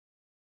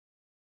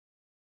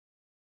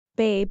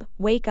Babe,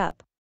 wake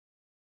up.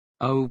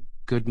 Oh,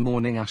 good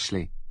morning,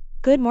 Ashley.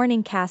 Good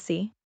morning,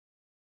 Cassie.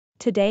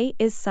 Today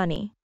is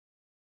sunny.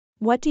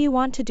 What do you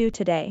want to do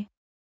today?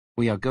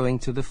 We are going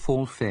to the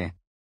fall fair,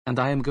 and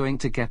I am going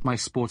to get my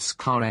sports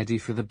car ready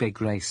for the big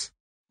race.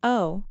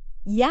 Oh,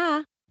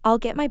 yeah, I'll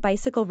get my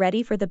bicycle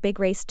ready for the big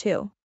race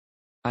too.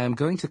 I am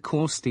going to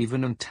call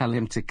Stephen and tell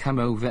him to come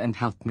over and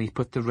help me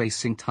put the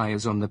racing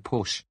tires on the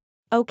Porsche.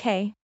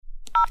 Okay.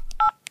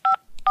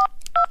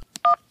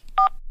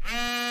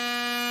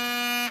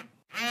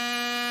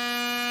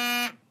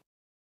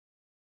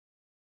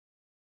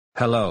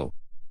 Hello.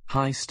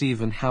 Hi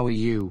Stephen, how are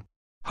you?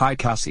 Hi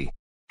Cassie.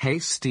 Hey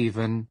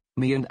Stephen,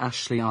 me and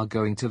Ashley are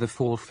going to the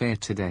fall fair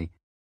today.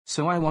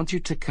 So I want you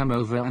to come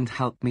over and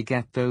help me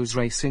get those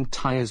racing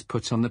tires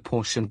put on the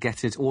Porsche and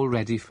get it all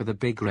ready for the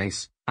big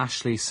race.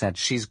 Ashley said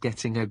she's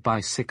getting her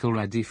bicycle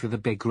ready for the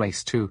big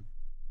race too.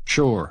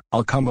 Sure,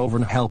 I'll come over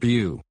and help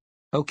you.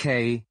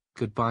 Okay,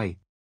 goodbye.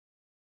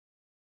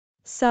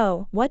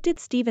 So, what did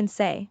Steven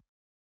say?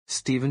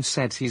 Steven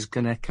said he's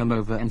gonna come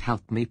over and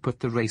help me put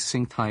the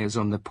racing tires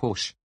on the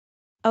Porsche.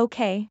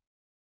 Okay.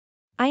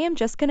 I am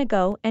just gonna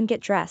go and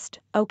get dressed,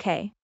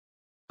 okay?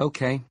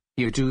 Okay,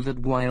 you do that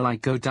while I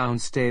go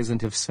downstairs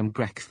and have some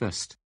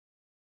breakfast.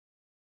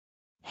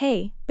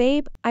 Hey,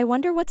 babe, I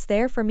wonder what's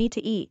there for me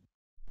to eat.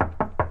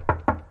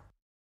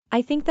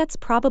 I think that's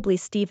probably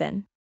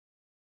Steven.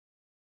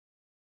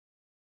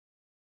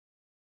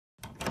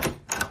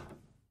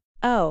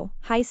 Oh,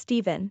 hi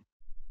Steven.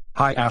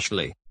 Hi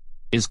Ashley.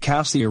 Is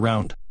Cassie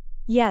around?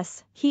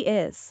 Yes, he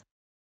is.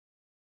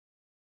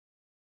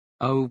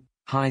 Oh,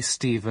 hi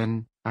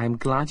Stephen, I'm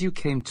glad you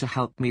came to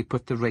help me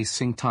put the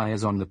racing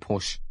tires on the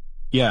Porsche.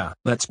 Yeah,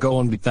 let's go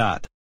and beat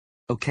that.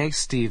 Okay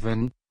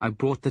Stephen, I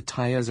brought the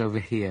tires over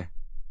here.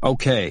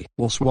 Okay,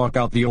 we'll swap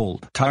out the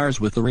old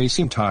tires with the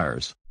racing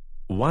tires.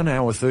 1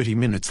 hour 30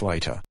 minutes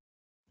later.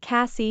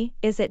 Cassie,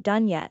 is it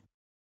done yet?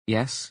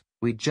 Yes,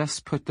 we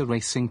just put the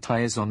racing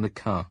tires on the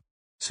car.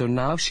 So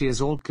now she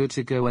is all good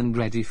to go and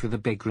ready for the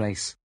big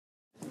race.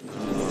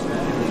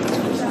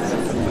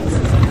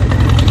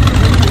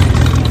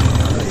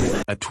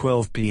 At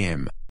 12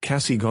 p.m.,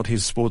 Cassie got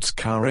his sports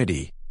car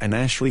ready, and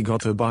Ashley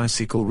got her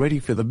bicycle ready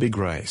for the big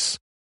race.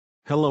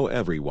 Hello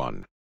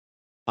everyone.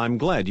 I'm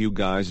glad you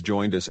guys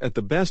joined us at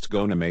the Best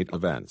Gonamate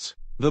events,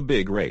 the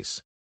big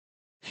race.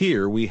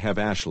 Here we have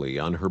Ashley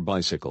on her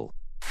bicycle.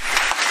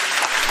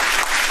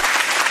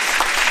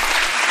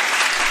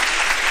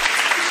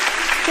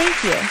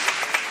 Thank you.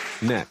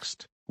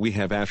 Next, we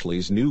have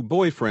Ashley's new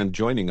boyfriend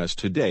joining us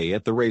today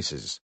at the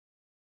races.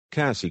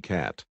 Cassie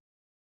Cat.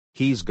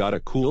 He's got a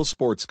cool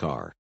sports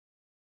car.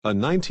 A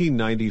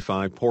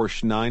 1995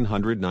 Porsche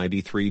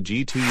 993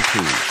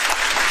 GT2.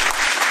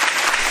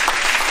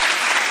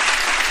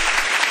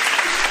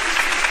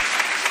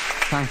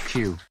 Thank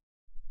you.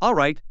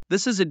 Alright,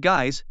 this is it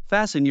guys,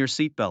 fasten your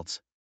seatbelts.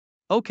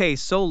 Okay,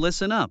 so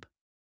listen up.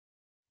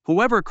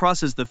 Whoever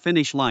crosses the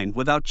finish line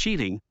without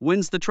cheating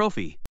wins the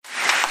trophy.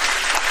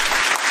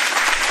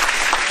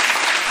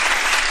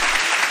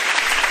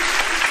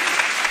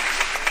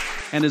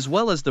 And as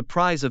well as the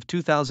prize of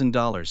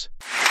 $2,000.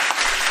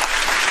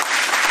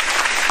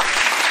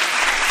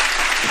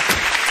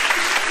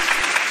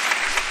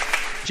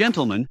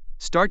 Gentlemen,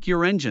 start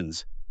your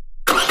engines.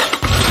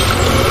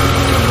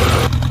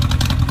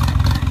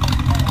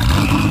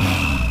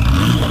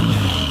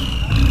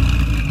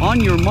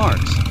 On your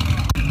marks.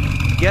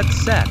 Get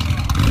set.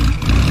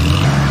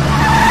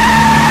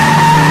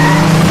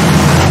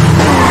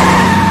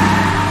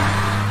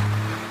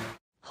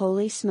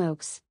 Holy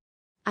smokes.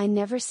 I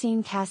never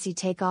seen Cassie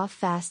take off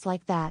fast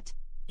like that.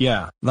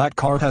 Yeah, that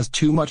car has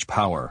too much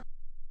power.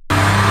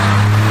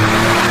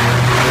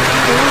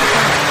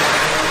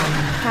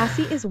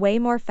 Cassie is way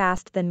more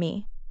fast than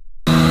me.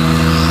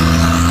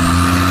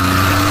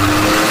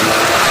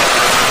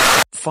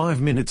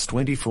 5 minutes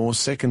 24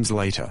 seconds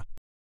later.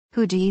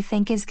 Who do you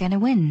think is gonna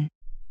win?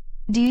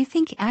 Do you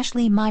think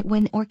Ashley might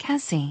win or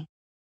Cassie?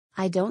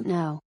 I don't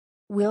know.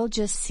 We'll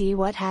just see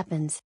what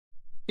happens.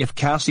 If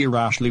Cassie or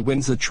Ashley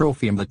wins the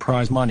trophy and the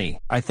prize money,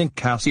 I think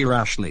Cassie or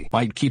Ashley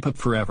might keep it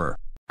forever.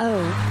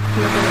 Oh,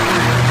 here they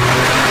come.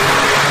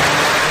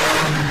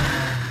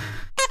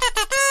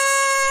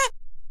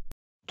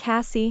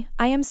 Cassie,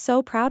 I am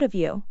so proud of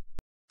you.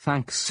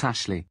 Thanks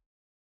Ashley.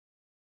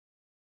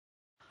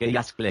 Hey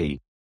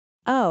Ashley.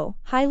 Oh,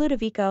 hi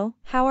Ludovico,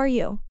 how are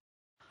you?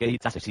 Hey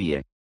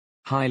Cassie.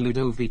 Hi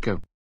Ludovico.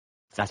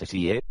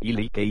 Cassie,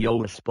 ili che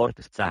your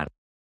sports car.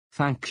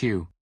 Thank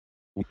you.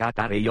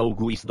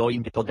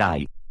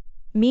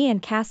 Me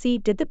and Cassie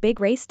did the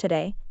big race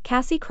today.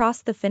 Cassie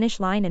crossed the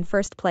finish line in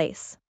first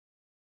place.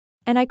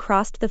 And I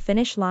crossed the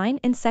finish line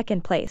in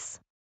second place.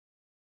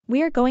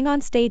 We are going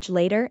on stage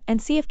later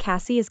and see if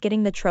Cassie is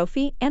getting the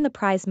trophy and the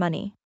prize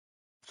money.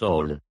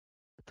 God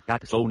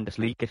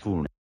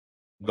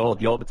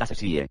job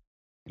Cassie. I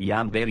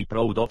am very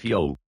proud of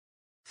you.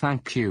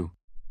 Thank you.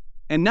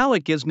 And now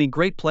it gives me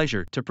great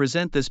pleasure to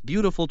present this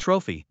beautiful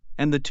trophy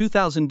and the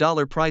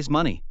 $2,000 prize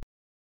money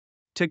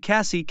to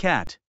Cassie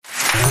Cat.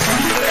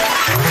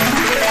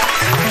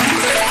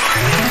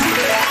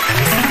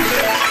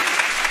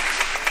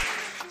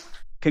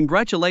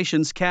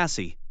 Congratulations,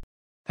 Cassie.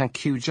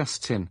 Thank you,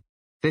 Justin.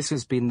 This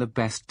has been the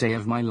best day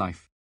of my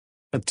life.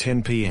 At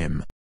 10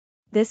 p.m.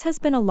 This has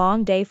been a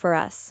long day for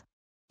us.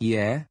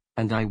 Yeah,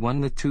 and I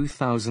won the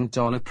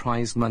 $2,000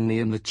 prize money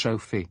and the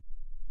trophy.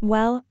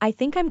 Well, I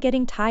think I'm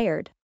getting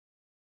tired.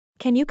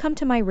 Can you come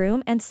to my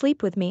room and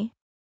sleep with me?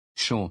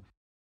 Sure.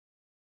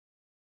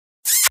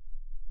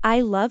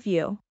 I love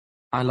you.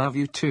 I love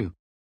you too.